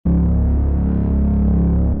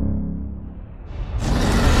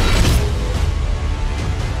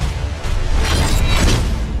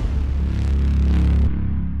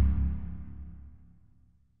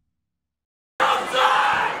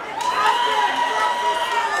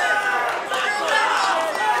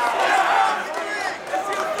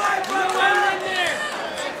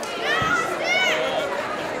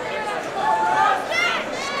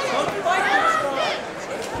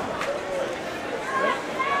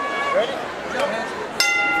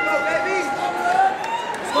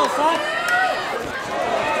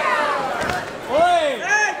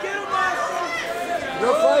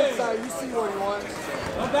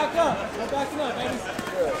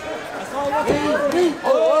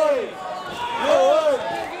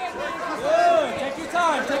Take your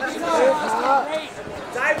time.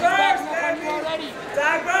 Diverse, baby.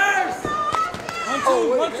 Diverse.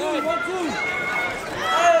 1, 2.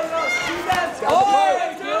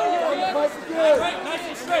 Nice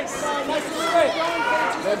and straight.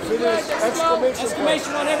 Then finish.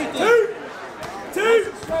 Exclamation on everything.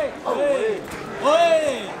 2. Straight.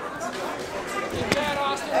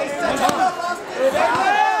 Hey, set it up, Austin. Set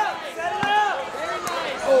it up.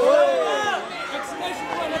 Very nice. Exclamation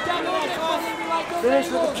point up down the line. Finish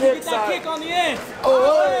with the kick Get that kick on the end.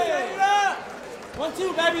 1,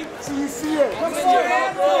 2, baby. So you see it. Come on.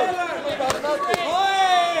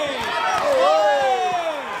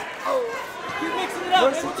 Keep mixing it up.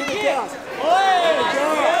 Push it to the gas.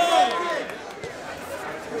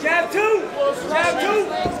 Jab 2.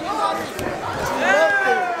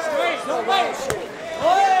 Straight. No way.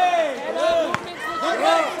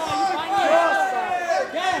 Gas.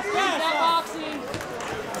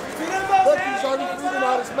 Look, he's already breathing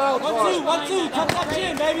out his mouth. 1, 2. Tuck that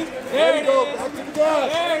chin, baby. There you go. Back to the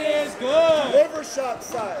gas. There it is. Good. Liver shot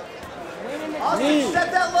side. Austin,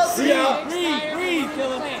 set that low See out. Breathe,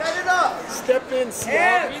 kill him. Set it up. Step in, see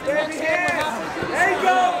out. Hands. There you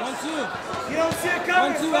go. 1, 2. You don't see it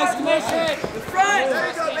coming. 1, 2, exclamation. The front. There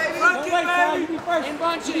you go, baby. Don't wait, Ty. You be first. In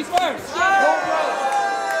bunch, you be first.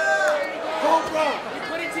 Cobra.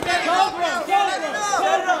 Put it together. Cobra.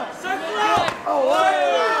 Set it up. Circle out.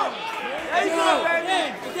 There you go,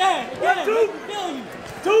 baby. Again. 1, 2. Feel you.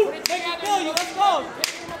 2. Make it feel you. Let's go.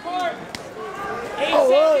 Pick them apart. 8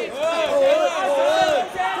 seconds.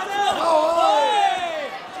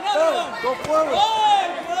 Go forward.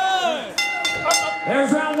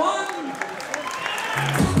 There's round 1.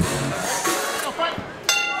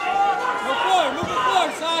 Move it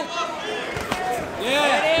forward, son.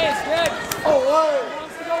 Yeah. It is. Good.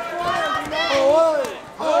 Wants to go forward.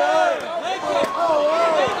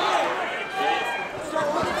 Start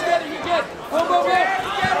working together. You're good.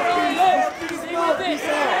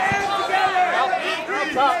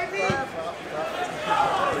 Go.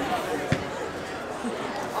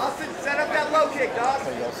 Austin, set up that low kick, dog.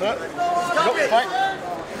 Set. Stop it.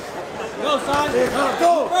 Go, son.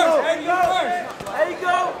 Go. There you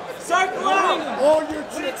go. Circle out. All your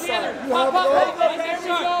tricks out. You have it all. There we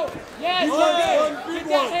go. Yes. One big Get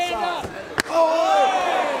that one hand side. up.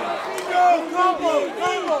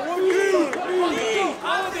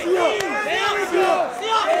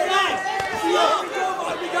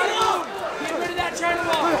 Get rid of that turning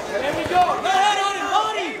wall. There we go. Go ahead on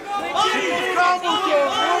him.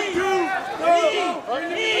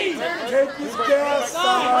 Take his gas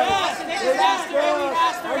side. Take his gas.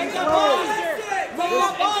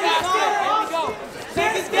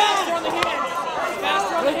 Take his gas on the hand.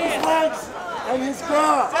 Faster on the Take his hand. legs and his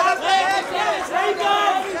gas. Set up that head. There you go.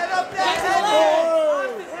 Set up that That's head. the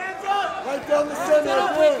leg. Right down the center.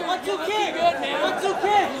 1, 2 kick. Good, man. 1, 2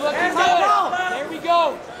 kick. Looking good. There we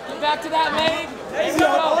go. Get back to that leg. There you go.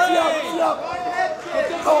 See up.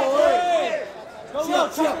 Go low.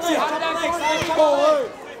 See up. There you go.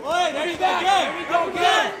 There we go.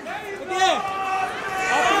 Again.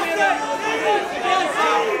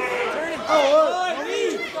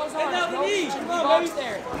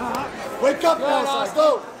 Wake up now, son.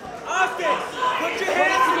 Go. Austin, put your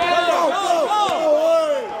hands Together. together.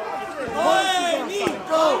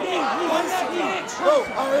 Go.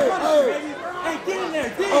 Hey, get in there.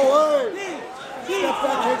 Step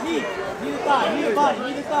back, Knee the thigh. Knee the body.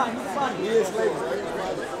 He is late.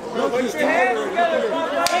 Put your hands together.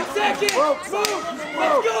 10 seconds. Broke. Let's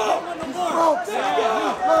go.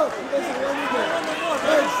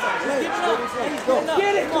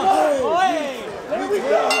 Get it. Come on. There we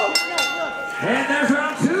go. And there's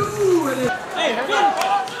round 2. Hey, let's go.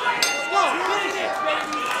 Finish it,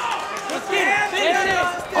 baby. Let's get it. Finish it.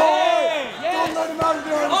 Don't let him out of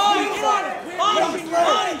there. Oh, you get on it. Body.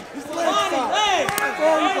 Leg.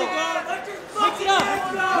 There you go.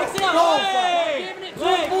 Mix it up.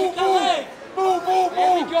 Leg. Keep the leg. Boom.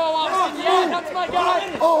 There we go, Austin. Yeah, that's my guy.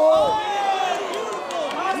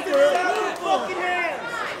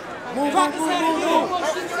 Move. Practice that again.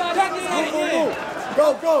 Go.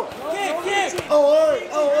 Kick.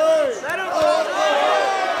 Let him go.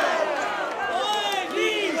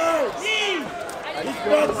 Knee.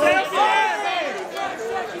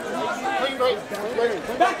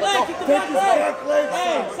 Back leg, kick the back leg.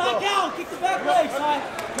 Hey, side down, kick the back leg, side.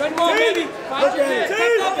 Good more, baby. Take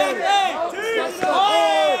that back leg. Set it up.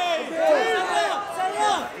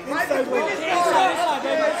 Inside, baby.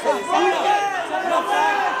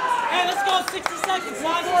 Hey, let's go 60 seconds,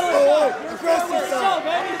 side. Aggressive side.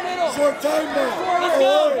 Baby, middle. Short time now. Let's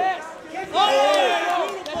go.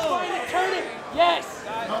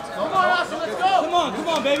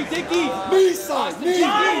 Dicky. Knee side, knee. See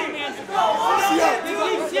up.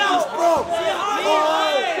 Dicky, see out. Bro.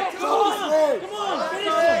 Come on. Finish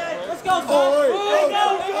it. Let's go, son.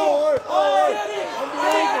 Oh,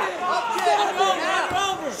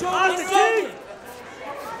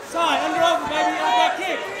 Side, under over, baby. Like that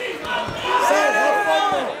kick. Side,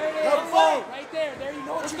 have fun. Right there. There you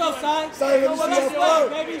go. Let's go, side. Side, let me Show see that that sweat, fun.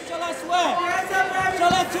 baby. Show that sweat. Show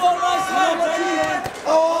that 201 sweat, baby.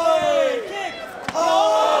 Oh, Kick.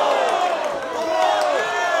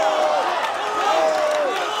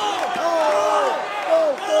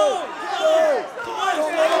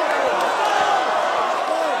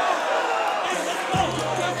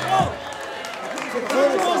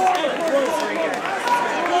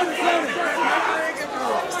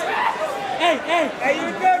 Hey,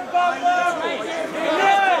 you're good, Bubba. Right here, You're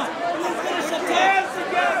good. Let's finish the Hands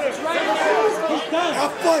together. right here. He's done.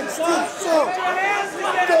 have fun. Still, so. Hands Go,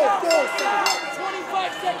 together. go.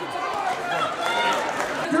 25 seconds.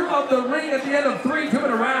 Center of the ring at the end of 3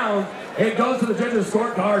 2-minute rounds. It goes to the judges'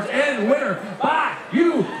 scorecards and winner by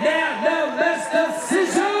unanimous.